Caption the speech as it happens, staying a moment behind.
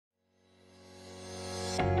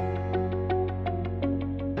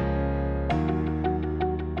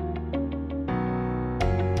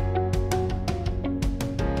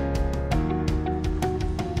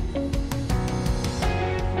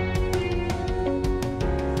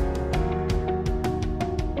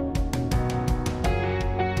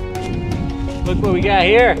Look what we got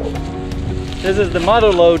here. This is the mother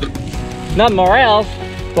lode. Not morels,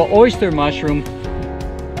 but oyster mushroom.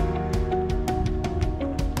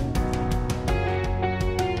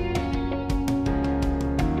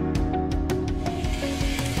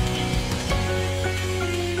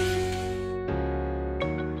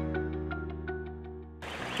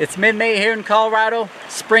 It's mid-May here in Colorado.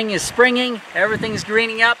 Spring is springing, everything's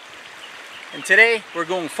greening up. And today we're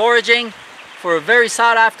going foraging for a very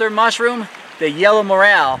sought after mushroom, the yellow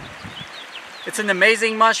morel. It's an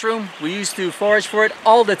amazing mushroom. We used to forage for it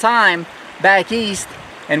all the time back east,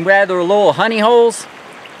 and we had our little honey holes.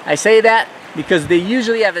 I say that because they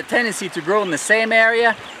usually have a tendency to grow in the same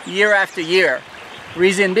area year after year.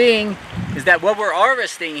 Reason being is that what we're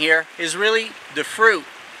harvesting here is really the fruit.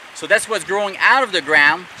 So that's what's growing out of the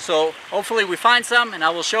ground. So hopefully we find some, and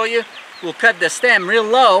I will show you. We'll cut the stem real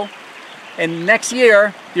low, and next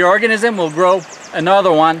year the organism will grow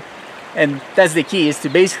another one. And that's the key, is to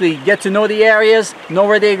basically get to know the areas, know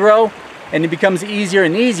where they grow, and it becomes easier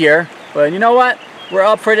and easier. But you know what? We're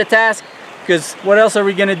up for the task, because what else are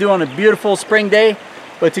we going to do on a beautiful spring day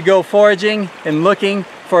but to go foraging and looking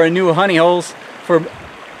for new honey holes for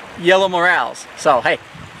yellow morels. So hey,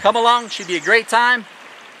 come along, should be a great time.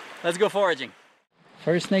 Let's go foraging.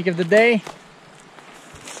 First snake of the day.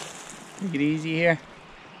 Take it easy here.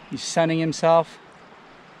 He's sunning himself.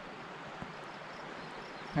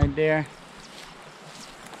 Right there.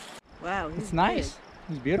 Wow, it's nice. Big.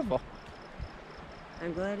 He's beautiful.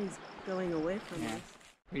 I'm glad he's going away from us.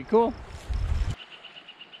 Pretty cool.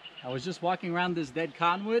 I was just walking around this dead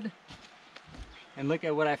cottonwood, and look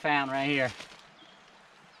at what I found right here.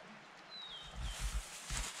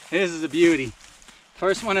 This is a beauty.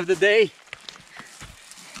 First one of the day,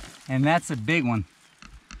 and that's a big one.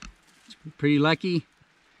 Pretty lucky.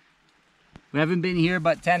 We haven't been here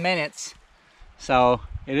but 10 minutes, so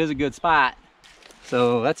it is a good spot.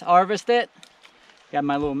 So let's harvest it. Got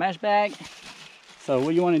my little mesh bag. So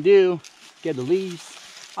what you want to do, get the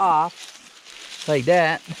leaves off like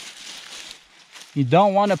that. You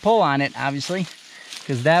don't want to pull on it, obviously,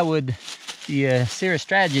 because that would be a serious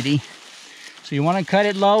tragedy. So you want to cut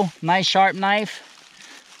it low, nice sharp knife.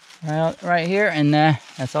 Right here, and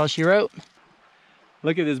that's all she wrote.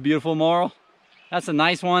 Look at this beautiful morel. That's a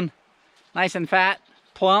nice one. Nice and fat,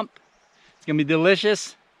 plump. It's gonna be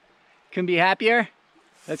delicious. Couldn't be happier.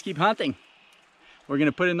 Let's keep hunting. We're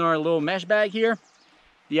gonna put it in our little mesh bag here.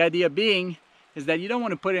 The idea being is that you don't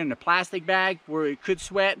want to put it in a plastic bag where it could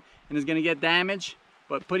sweat and it's gonna get damaged,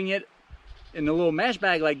 but putting it in a little mesh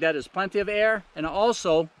bag like that is plenty of air, and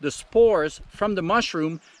also the spores from the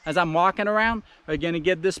mushroom as I'm walking around are gonna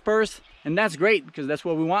get dispersed, and that's great because that's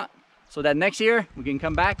what we want, so that next year we can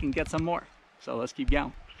come back and get some more. So let's keep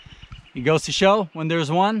going. It goes to show, when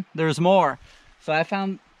there's one, there's more. So I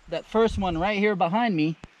found that first one right here behind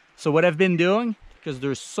me. So what I've been doing, because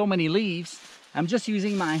there's so many leaves, I'm just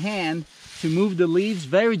using my hand to move the leaves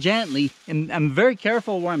very gently, and I'm very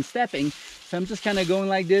careful where I'm stepping. So I'm just kind of going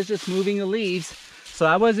like this, just moving the leaves. So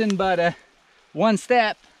I was in but one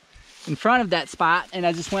step in front of that spot, and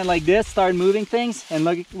I just went like this, started moving things, and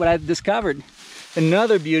look at what I've discovered.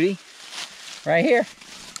 Another beauty right here.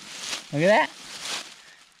 Look at that.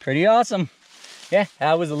 Pretty awesome. Yeah,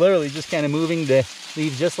 I was literally just kind of moving the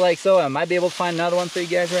leaves just like so. I might be able to find another one for you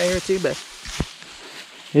guys right here too, but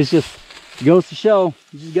it's just, it goes to show,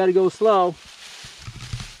 you just got to go slow.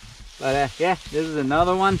 But yeah, this is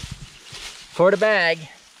another one for the bag.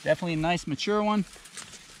 Definitely a nice mature one.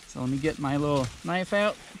 So let me get my little knife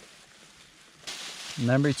out.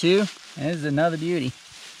 Number two, and this is another beauty.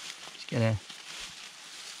 Just gotta,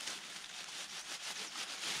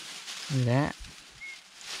 look at that.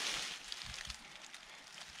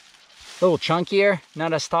 A little chunkier,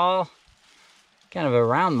 not as tall. Kind of a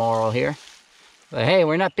round morel here. But hey,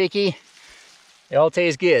 we're not picky. It all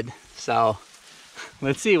tastes good. So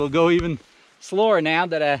let's see, we'll go even slower now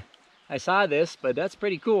that I saw this, but that's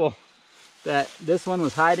pretty cool that this one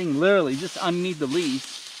was hiding literally just underneath the leaves.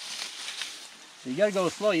 So you gotta go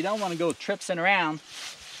slow. You don't want to go tripsing around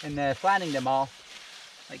and flattening them all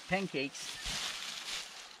like pancakes.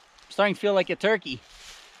 I'm starting to feel like a turkey.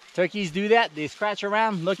 Turkeys do that. They scratch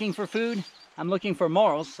around looking for food. I'm looking for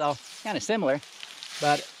morels, so kind of similar.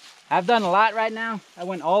 But I've done a lot right now. I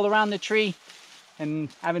went all around the tree and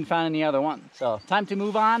haven't found any other one. So time to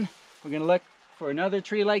move on. We're gonna look for another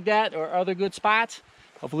tree like that or other good spots.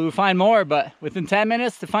 Hopefully we'll find more, but within 10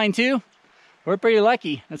 minutes to find two, we're pretty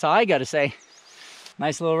lucky. That's all I gotta say.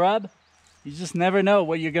 Nice little rub. You just never know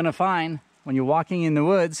what you're gonna find when you're walking in the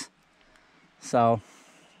woods. So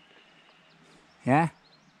yeah,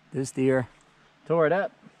 this deer tore it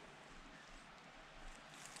up.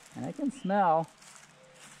 And I can smell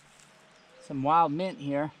some wild mint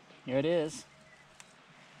here. Here it is.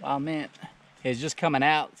 Wild mint. It's just coming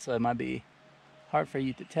out, so it might be hard for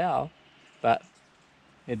you to tell, but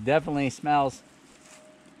it definitely smells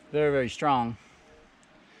very, very strong.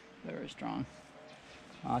 Very strong.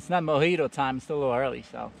 It's not mojito time, it's still a little early,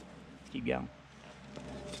 so let's keep going.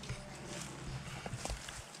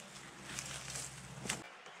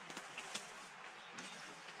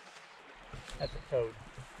 That's a toad.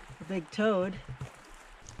 A big toad.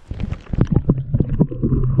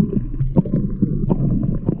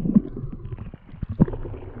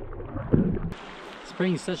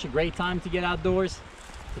 Spring is such a great time to get outdoors.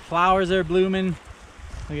 The flowers are blooming.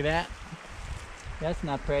 Look at that. That's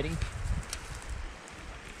not pretty.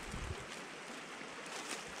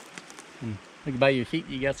 Look by your feet,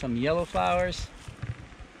 you got some yellow flowers.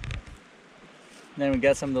 Then we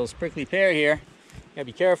got some of those prickly pear here. You gotta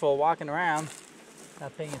be careful walking around,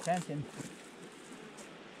 not paying attention.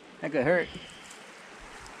 That could hurt.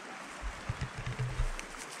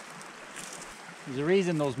 There's a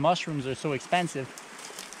reason those mushrooms are so expensive.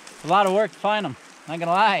 It's a lot of work to find them, not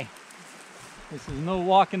gonna lie. This is no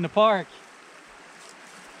walk in the park.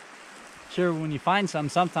 Sure, when you find some,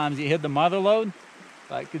 sometimes you hit the mother lode,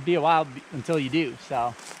 but it could be a while until you do,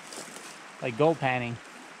 so like gold panning.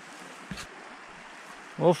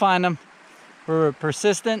 We'll find them. We're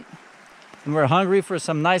persistent and we're hungry for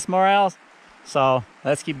some nice morels, so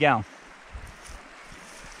let's keep going.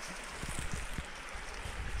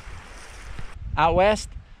 Out west,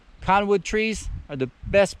 cottonwood trees are the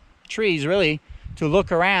best trees really to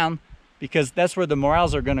look around, because that's where the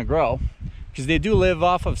morels are going to grow, because they do live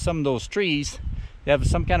off of some of those trees. They have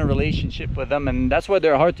some kind of relationship with them, and that's why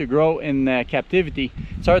they're hard to grow in captivity.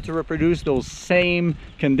 It's hard to reproduce those same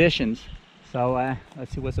conditions. So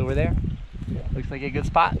let's see what's over there. Looks like a good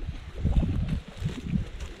spot.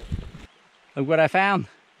 Look what I found.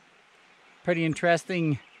 Pretty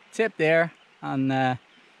interesting tip there on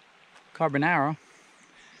Carbonaro.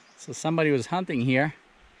 So somebody was hunting here.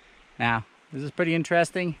 Now, this is pretty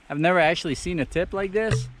interesting. I've never actually seen a tip like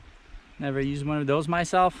this. Never used one of those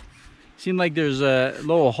myself. Seemed like there's a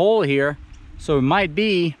little hole here, so it might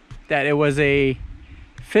be that it was a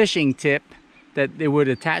fishing tip, that they would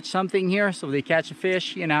attach something here so they catch a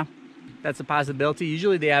fish, you know. That's a possibility.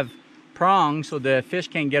 Usually they have prongs so the fish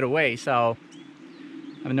can't get away, so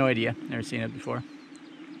I have no idea. Never seen it before,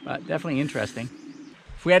 but definitely interesting.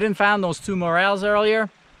 If we hadn't found those two morels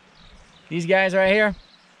earlier, these guys right here,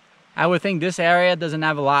 I would think this area doesn't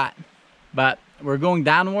have a lot, but we're going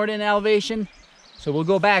downward in elevation, so we'll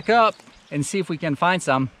go back up and see if we can find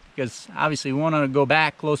some, because obviously we want to go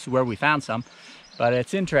back close to where we found some. But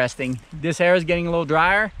it's interesting. This area is getting a little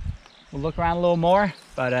drier. We'll look around a little more,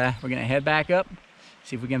 but we're gonna head back up,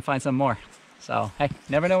 see if we can find some more. So hey,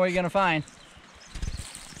 never know what you're gonna find.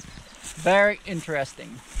 Very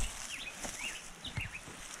interesting.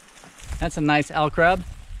 That's a nice elk rub.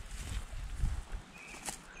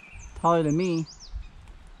 Taller than me.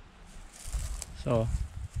 So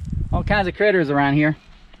all kinds of critters around here.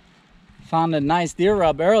 Found a nice deer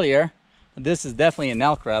rub earlier, but this is definitely an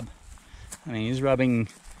elk rub. I mean, he's rubbing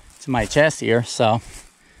to my chest here, so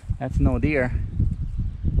that's no deer.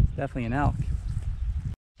 It's definitely an elk.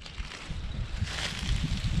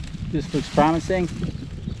 This looks promising.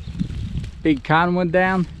 Big cottonwood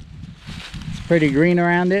down. It's pretty green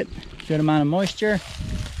around it. Good amount of moisture.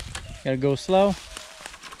 Gotta go slow.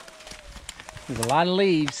 There's a lot of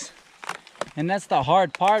leaves. And that's the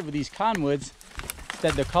hard part with these cottonwoods,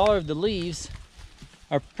 that the color of the leaves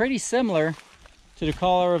are pretty similar to the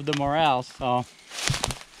color of the morels. So,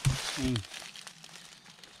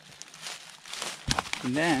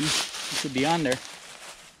 and then it could be under.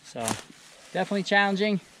 So, definitely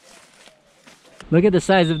challenging. Look at the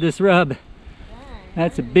size of this rub.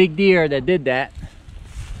 That's a big deer that did that.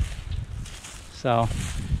 So,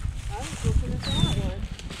 I was looking at that one.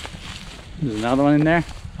 There's another one in there.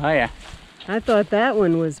 Oh yeah. I thought that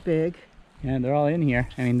one was big. Yeah, they're all in here.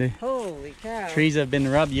 I mean, the Holy cow. trees have been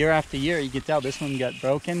rubbed year after year. You can tell this one got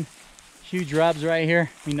broken. Huge rubs right here.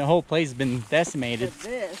 I mean, the whole place has been decimated. But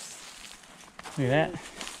this. Look at that.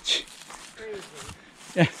 Crazy.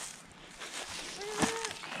 Yeah.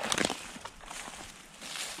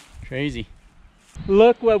 Crazy.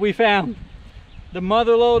 Look what we found. The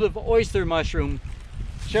mother lode of oyster mushroom.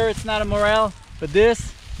 Sure, it's not a morel, but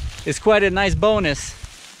this is quite a nice bonus.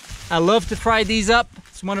 I love to fry these up.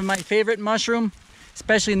 It's one of my favorite mushroom,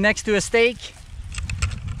 especially next to a steak.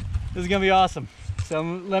 This is gonna be awesome. So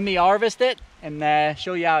let me harvest it and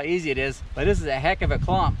show you how easy it is. But this is a heck of a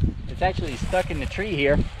clump. It's actually stuck in the tree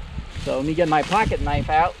here. So let me get my pocket knife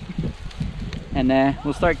out. and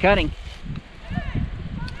we'll start cutting.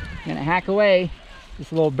 Gonna hack away.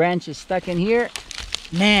 This little branch is stuck in here.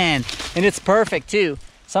 Man, and it's perfect too.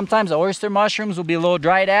 Sometimes the oyster mushrooms will be a little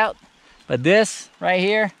dried out, but this right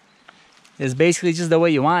here is basically just the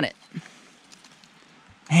way you want it.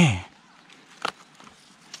 Man.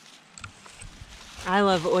 I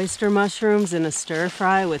love oyster mushrooms in a stir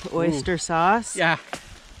fry with oyster sauce. Yeah.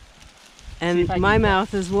 And my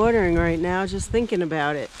mouth is watering right now just thinking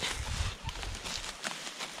about it.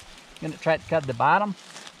 I'm gonna try to cut the bottom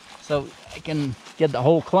so I can get the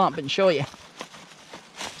whole clump and show you.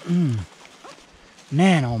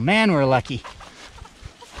 Man, oh man, we're lucky.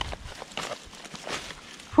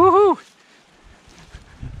 Woohoo!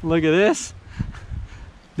 Look at this.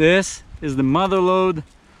 This is the mother lode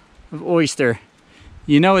of oyster.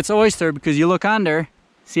 You know it's oyster because you look under.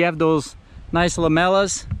 See, you have those nice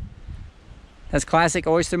lamellas. That's classic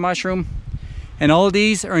oyster mushroom. And all of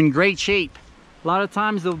these are in great shape. A lot of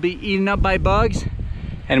times they'll be eaten up by bugs,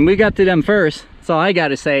 and we got to them first. That's all I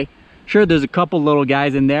gotta say. Sure, there's a couple little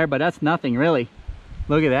guys in there, but that's nothing really.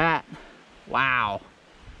 Look at that. Wow.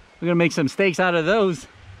 We're gonna make some steaks out of those.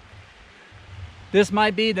 This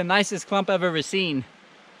might be the nicest clump I've ever seen.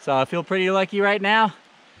 So I feel pretty lucky right now.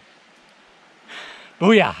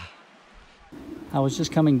 Booyah! I was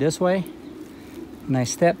just coming this way, and I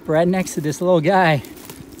stepped right next to this little guy,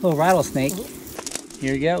 little rattlesnake.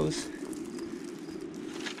 Here he goes.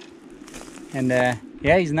 And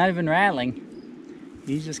yeah, he's not even rattling.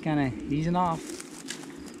 He's just kind of easing off.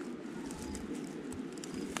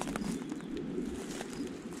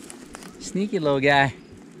 Sneaky little guy.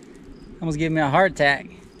 Almost gave me a heart attack.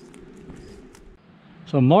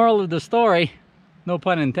 So moral of the story, no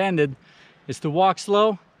pun intended, is to walk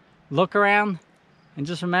slow, look around, and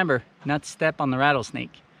just remember not to step on the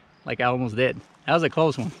rattlesnake like I almost did. That was a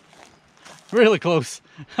close one. Really close.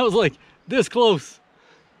 I was like this close.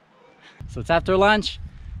 So it's after lunch.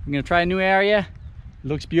 I'm gonna try a new area. It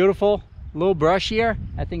looks beautiful, a little brushier.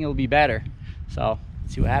 I think it'll be better. So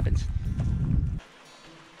let's see what happens.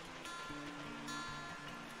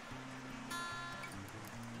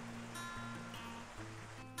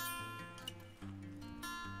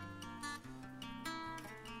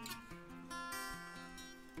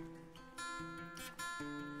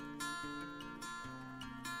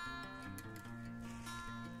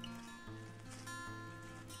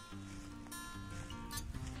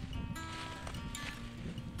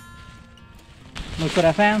 Look what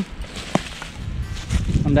I found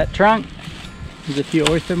on that trunk. There's a few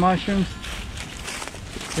oyster mushrooms.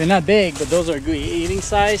 They're not big, but those are good eating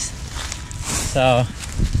size. So,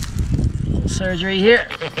 little surgery here.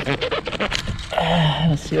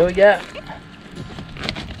 Let's see what we got.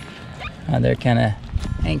 They're kind of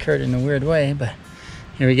anchored in a weird way, but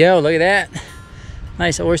here we go. Look at that.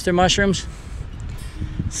 Nice oyster mushrooms.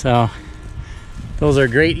 So, those are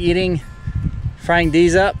great eating. Frying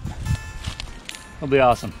these up, it'll be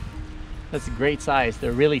awesome. That's a great size.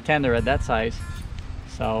 They're really tender at that size.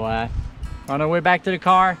 So on our way back to the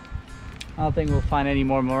car, I don't think we'll find any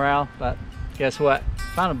more morel, but guess what?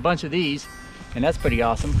 Found a bunch of these, and that's pretty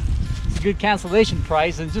awesome. It's a good cancellation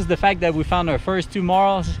price, and just the fact that we found our first 2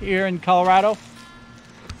 morels here in Colorado,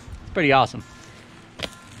 it's pretty awesome.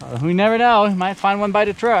 We never know, we might find one by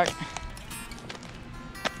the truck.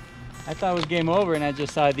 I thought it was game over and I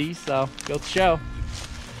just saw these, so go to show.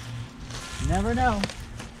 You never know.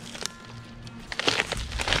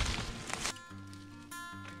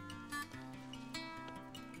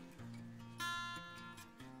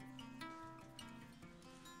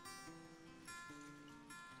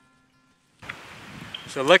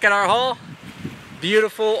 So look at our haul.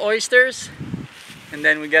 Beautiful oysters. And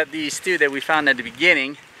then we got these two that we found at the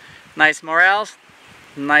beginning. Nice morels,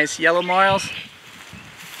 nice yellow morels.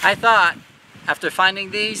 I thought after finding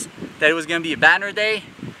these that it was gonna be a banner day.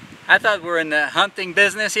 I thought we're in the hunting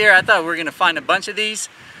business here. I thought we were gonna find a bunch of these,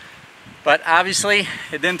 but obviously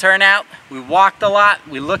it didn't turn out. We walked a lot,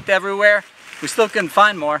 we looked everywhere. We still couldn't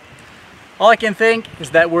find more. All I can think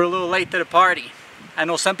is that we're a little late to the party. I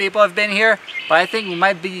know some people have been here, but I think we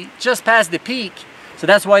might be just past the peak. So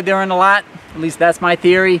that's why they're in a lot. At least that's my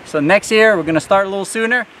theory. So next year we're gonna start a little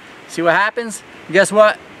sooner, see what happens. And guess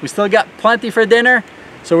what? We still got plenty for dinner.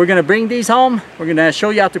 So we're gonna bring these home. We're gonna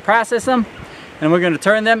show you how to process them, and we're gonna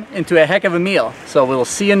turn them into a heck of a meal. So we'll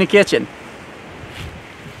see you in the kitchen.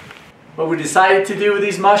 What we decided to do with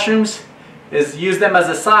these mushrooms is use them as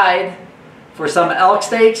a side for some elk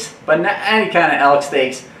steaks, but not any kind of elk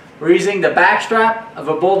steaks. We're using the backstrap of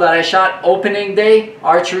a bull that I shot opening day,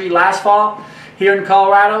 archery last fall here in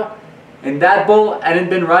Colorado. And that bull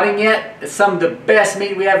hadn't been running yet. It's some of the best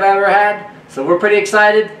meat we have ever had. So we're pretty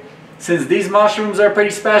excited. since these mushrooms are pretty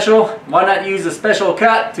special, why not use a special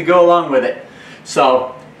cut to go along with it?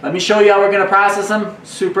 So let me show you how we're going to process them.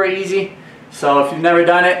 Super easy. So if you've never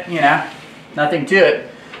done it, you know, nothing to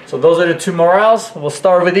it. So those are the two morels. We'll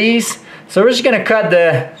start with these. So we're just going to cut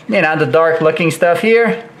the, you know, the dark looking stuff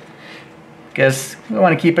here, because we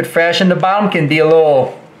want to keep it fresh, and the bottom can be a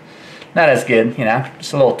little, not as good, you know,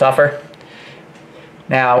 just a little tougher.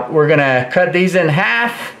 Now we're going to cut these in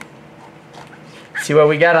half. See what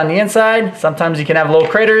we got on the inside. Sometimes you can have little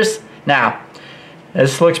critters. Now,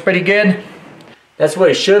 this looks pretty good. That's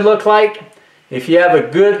what it should look like. If you have a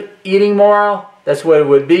good eating morel, that's what it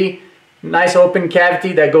would be. Nice open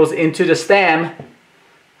cavity that goes into the stem.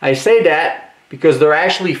 I say that because they're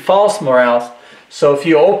actually false morels. So if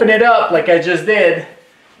you open it up like I just did,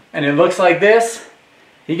 and it looks like this,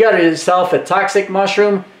 you got yourself a toxic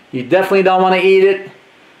mushroom. You definitely don't want to eat it.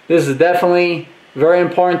 This is definitely very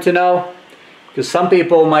important to know, because some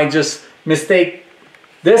people might just mistake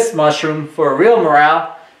this mushroom for a real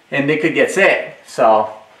morel and they could get sick.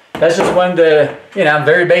 So that's just one of the, you know,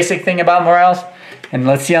 very basic thing about morels. And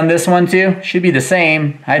let's see on this one too. Should be the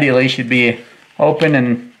same. Ideally should be open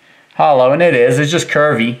and hollow, and it is. It's just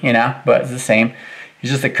curvy, you know, but it's the same.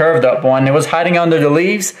 It's just a curved up one. It was hiding under the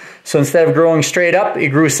leaves, so instead of growing straight up, it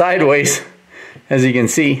grew sideways, as you can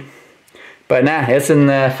see. But nah, it's in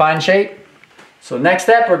fine shape. So next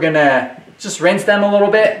step, we're gonna just rinse them a little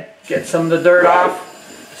bit, get some of the dirt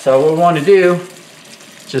off. So what we want to do,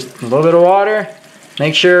 just a little bit of water.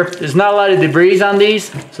 Make sure there's not a lot of debris on these,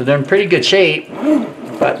 so they're in pretty good shape,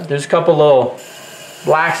 but there's a couple little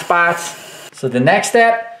black spots. So the next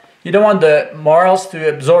step, you don't want the morels to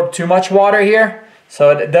absorb too much water here, so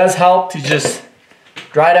it does help to just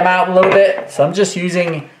dry them out a little bit. So I'm just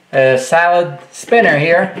using a salad spinner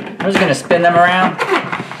here. I'm just gonna spin them around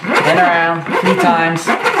and around a few times,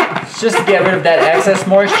 just to get rid of that excess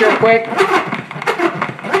moisture quick.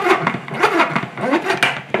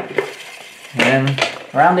 And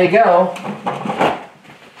around they go.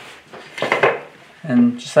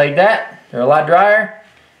 And just like that, they're a lot drier.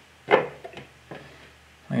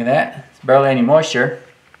 Look at that, it's barely any moisture.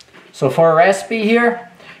 So for our recipe here,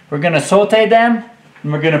 we're gonna saute them,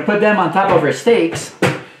 and we're gonna put them on top of our steaks.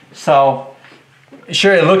 So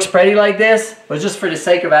sure, it looks pretty like this, but just for the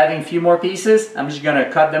sake of adding a few more pieces, I'm just gonna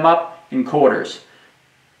cut them up in quarters.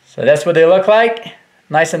 So that's what they look like,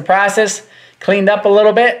 nice and processed, cleaned up a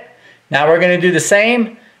little bit. Now we're gonna do the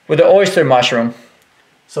same with the oyster mushroom.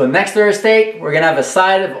 So next to our steak, we're gonna have a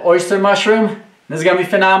side of oyster mushroom. This is gonna be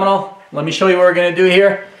phenomenal. Let me show you what we're gonna do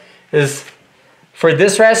here. For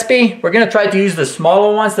this recipe, we're gonna try to use the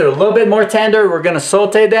smaller ones. They're a little bit more tender. We're gonna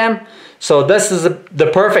saute them. So this is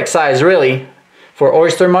the perfect size, really, for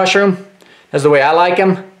oyster mushroom. That's the way I like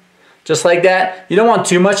them. Just like that. You don't want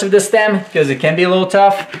too much of the stem because it can be a little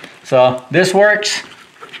tough. So this works.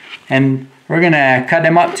 And we're gonna cut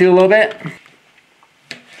them up too a little bit.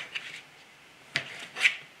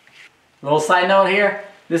 Little side note here.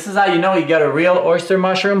 This is how you know you got a real oyster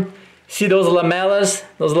mushroom. See those lamellas,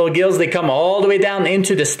 those little gills, they come all the way down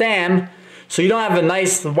into the stem. So you don't have a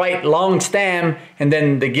nice white long stem and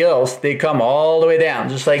then the gills, they come all the way down,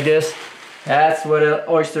 just like this. That's what an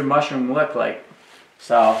oyster mushroom look like.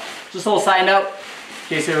 So, just a little side note, in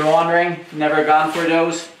case you were wondering, never gone for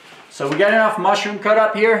those. So we got enough mushroom cut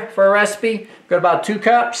up here for a recipe. We've got about 2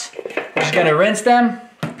 cups. We're just gonna rinse them,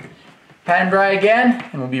 pan dry again,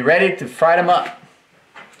 and we'll be ready to fry them up.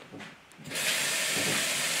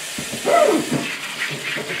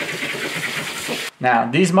 Now,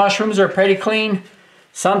 these mushrooms are pretty clean.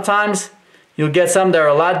 Sometimes you'll get some that are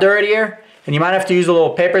a lot dirtier, and you might have to use a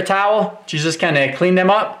little paper towel to just kind of clean them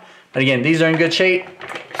up. But again, these are in good shape.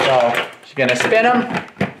 So, just gonna spin them.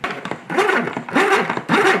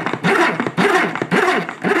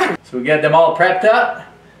 So we get them all prepped up.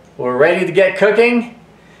 We're ready to get cooking.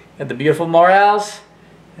 Got the beautiful morels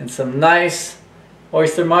and some nice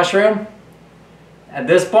oyster mushroom. At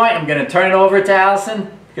this point, I'm gonna turn it over to Allison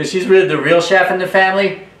because she's really the real chef in the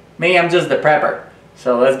family. Me, I'm just the prepper.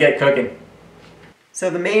 So let's get cooking. So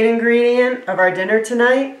the main ingredient of our dinner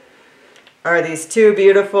tonight are these 2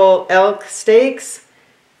 beautiful elk steaks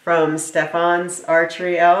from Stefan's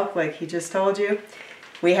Archery Elk, like he just told you.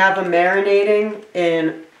 We have them marinating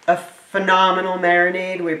in a phenomenal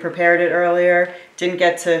marinade. We prepared it earlier. Didn't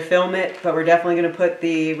get to film it, but we're definitely going to put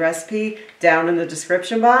the recipe down in the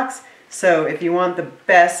description box. So if you want the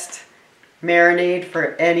best marinade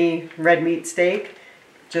for any red meat steak,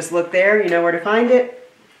 just look there. You know where to find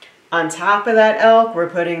it. On top of that elk, we're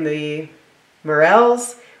putting the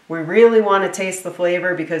morels. We really want to taste the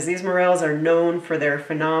flavor because these morels are known for their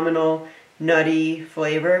phenomenal nutty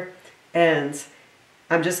flavor. And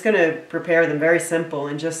I'm just going to prepare them very simple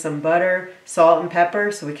in just some butter, salt, and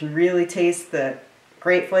pepper so we can really taste the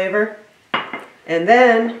great flavor. And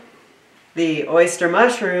then the oyster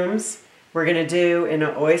mushrooms we're going to do in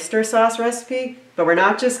an oyster sauce recipe, but we're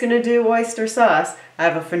not just going to do oyster sauce. I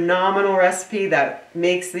have a phenomenal recipe that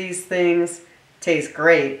makes these things taste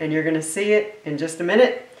great, and you're going to see it in just a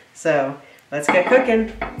minute. So let's get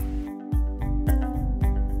cooking.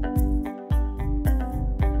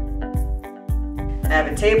 I have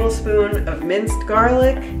a tablespoon of minced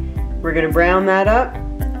garlic. We're going to brown that up.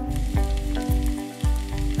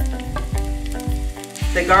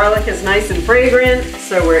 The garlic is nice and fragrant,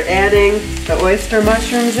 so we're adding the oyster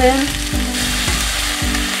mushrooms in.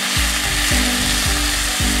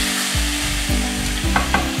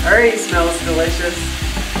 Already smells delicious.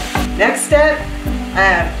 Next step, I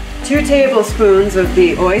have 2 tablespoons of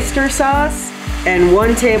the oyster sauce and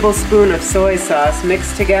 1 tablespoon of soy sauce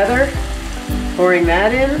mixed together. Pouring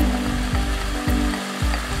that in.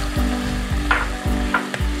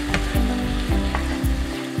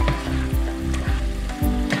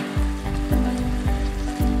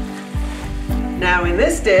 Now in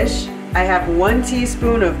this dish, I have 1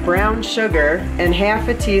 teaspoon of brown sugar and half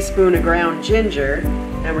a teaspoon of ground ginger,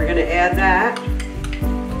 and we're going to add that.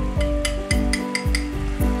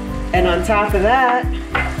 And on top of that,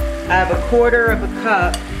 I have 1/4 of a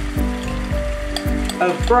cup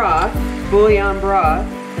of broth, bouillon broth,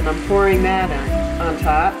 and I'm pouring that on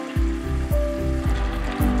top.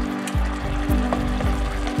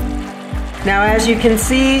 Now as you can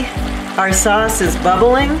see, our sauce is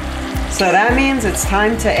bubbling. So that means it's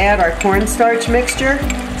time to add our cornstarch mixture.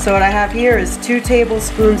 So what I have here is 2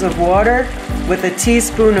 tablespoons of water with a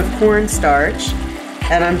teaspoon of cornstarch.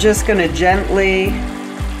 And I'm just going to gently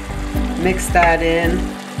mix that in.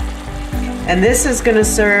 And this is going to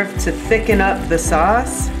serve to thicken up the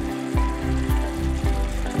sauce.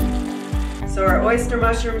 So our oyster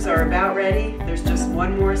mushrooms are about ready. There's just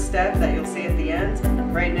one more step that you'll see at the end.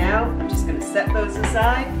 Right now, I'm just going to set those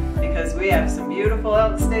aside because we have some beautiful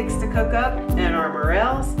elk steaks to cook up and our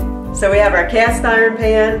morels. So we have our cast iron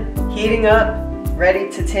pan heating up, ready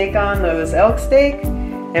to take on those elk steak.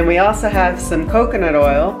 And we also have some coconut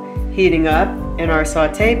oil heating up in our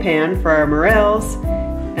saute pan for our morels.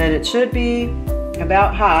 And it should be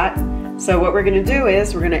about hot. So what we're going to do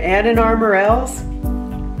is we're going to add in our morels,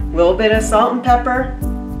 a little bit of salt and pepper,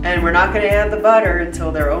 and we're not going to add the butter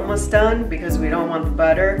until they're almost done because we don't want the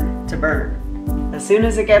butter to burn. As soon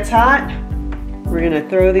as it gets hot, we're going to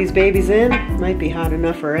throw these babies in. Might be hot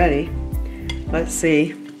enough already. Let's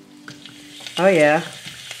see. Oh yeah,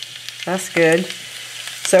 that's good.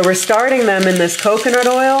 So we're starting them in this coconut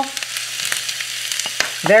oil.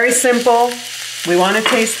 Very simple. We want to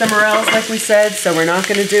taste the morels like we said, so we're not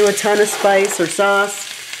going to do a ton of spice or sauce.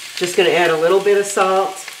 Just going to add a little bit of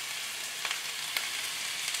salt.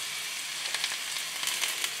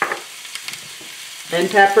 And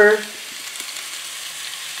pepper.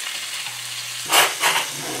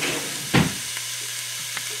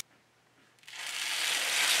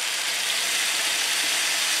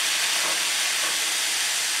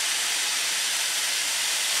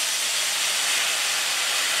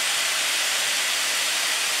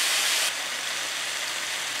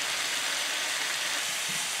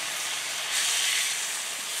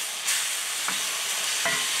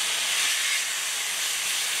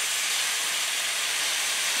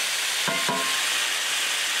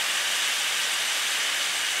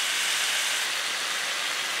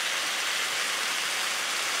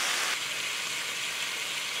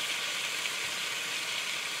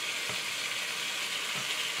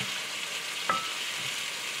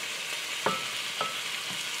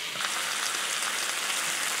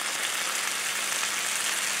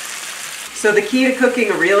 So the key to cooking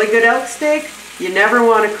a really good elk steak, you never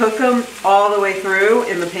want to cook them all the way through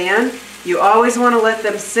in the pan. You always want to let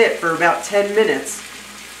them sit for about 10 minutes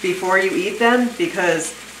before you eat them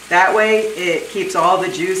because that way it keeps all the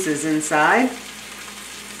juices inside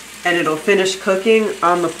and it'll finish cooking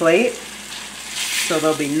on the plate. So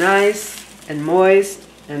they'll be nice and moist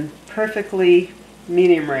and perfectly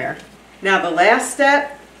medium rare. Now the last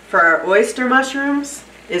step for our oyster mushrooms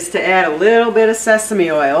is to add a little bit of sesame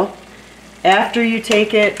oil. After you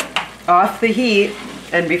take it off the heat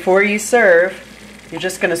and before you serve, you're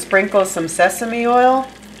just going to sprinkle some sesame oil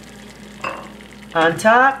on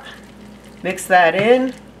top, mix that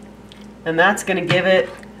in, and that's going to give it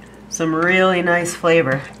some really nice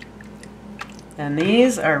flavor. And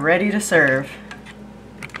these are ready to serve.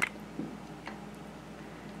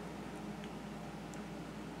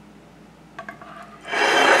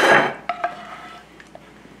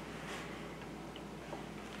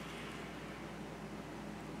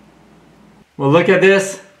 Well, look at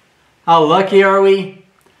this. How lucky are we?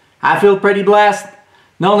 I feel pretty blessed.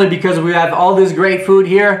 Not only because we have all this great food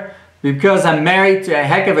here, but because I'm married to a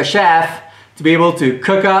heck of a chef to be able to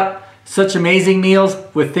cook up such amazing meals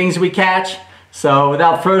with things we catch. So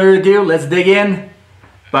without further ado, let's dig in.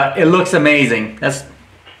 But it looks amazing, that's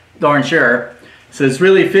darn sure. So it's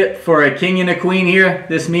really fit for a king and a queen here,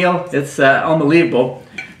 this meal. It's unbelievable.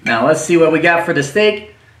 Now let's see what we got for the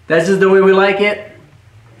steak. That's just the way we like it.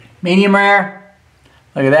 Medium rare.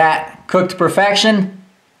 Look at that, cooked to perfection.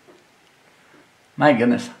 My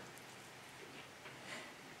goodness.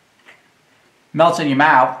 Melts in your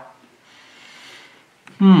mouth.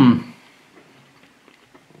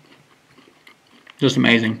 Just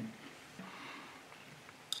amazing.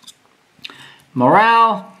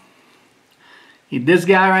 Morale. Eat this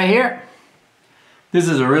guy right here. This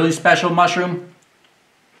is a really special mushroom.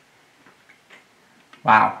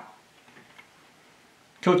 Wow.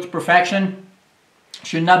 Cooked to perfection.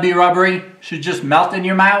 Should not be rubbery. Should just melt in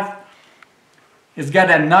your mouth. It's got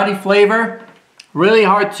that nutty flavor. Really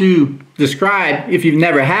hard to describe if you've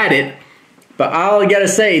never had it. But all I gotta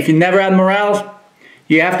say, if you've never had morels,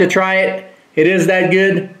 you have to try it. It is that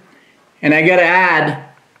good. And I gotta add,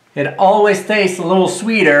 it always tastes a little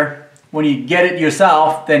sweeter when you get it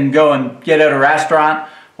yourself than go and get it at a restaurant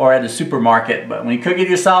or at a supermarket. But when you cook it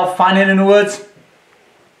yourself, find it in the woods,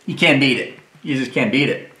 you can't beat it. You just can't beat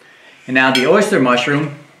it. And now the oyster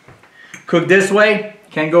mushroom, cooked this way,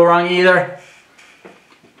 can't go wrong either.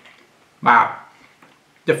 Wow.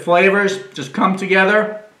 The flavors just come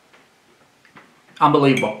together.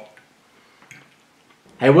 Unbelievable.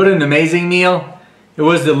 Hey, what an amazing meal. It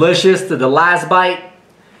was delicious to the last bite.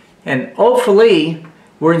 And hopefully,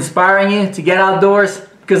 we're inspiring you to get outdoors,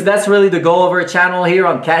 because that's really the goal of our channel here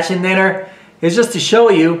on Catching Dinner, is just to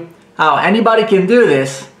show you how anybody can do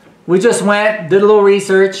this. We just went, did a little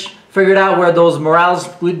research, figured out where those morels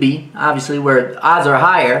would be, obviously where odds are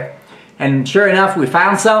higher. And sure enough, we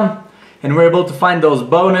found some, and we're able to find those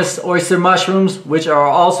bonus oyster mushrooms, which are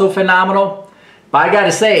also phenomenal. But I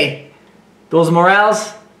gotta say, those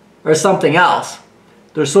morels are something else.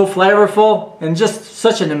 They're so flavorful and just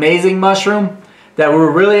such an amazing mushroom that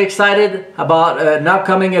we're really excited about an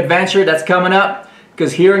upcoming adventure that's coming up,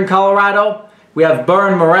 because here in Colorado we have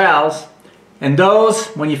burned morels, and those,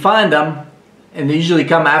 when you find them, and they usually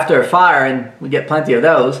come after a fire and we get plenty of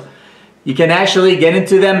those, you can actually get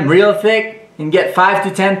into them real thick and get 5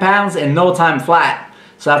 to 10 pounds in no time flat.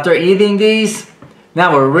 So after eating these,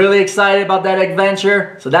 now we're really excited about that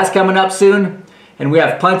adventure. So that's coming up soon, and we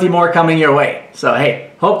have plenty more coming your way. So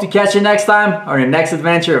hey, hope to catch you next time on your next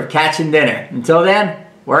adventure of Catching Dinner. Until then,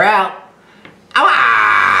 we're out.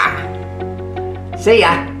 Ow! See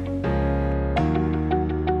ya.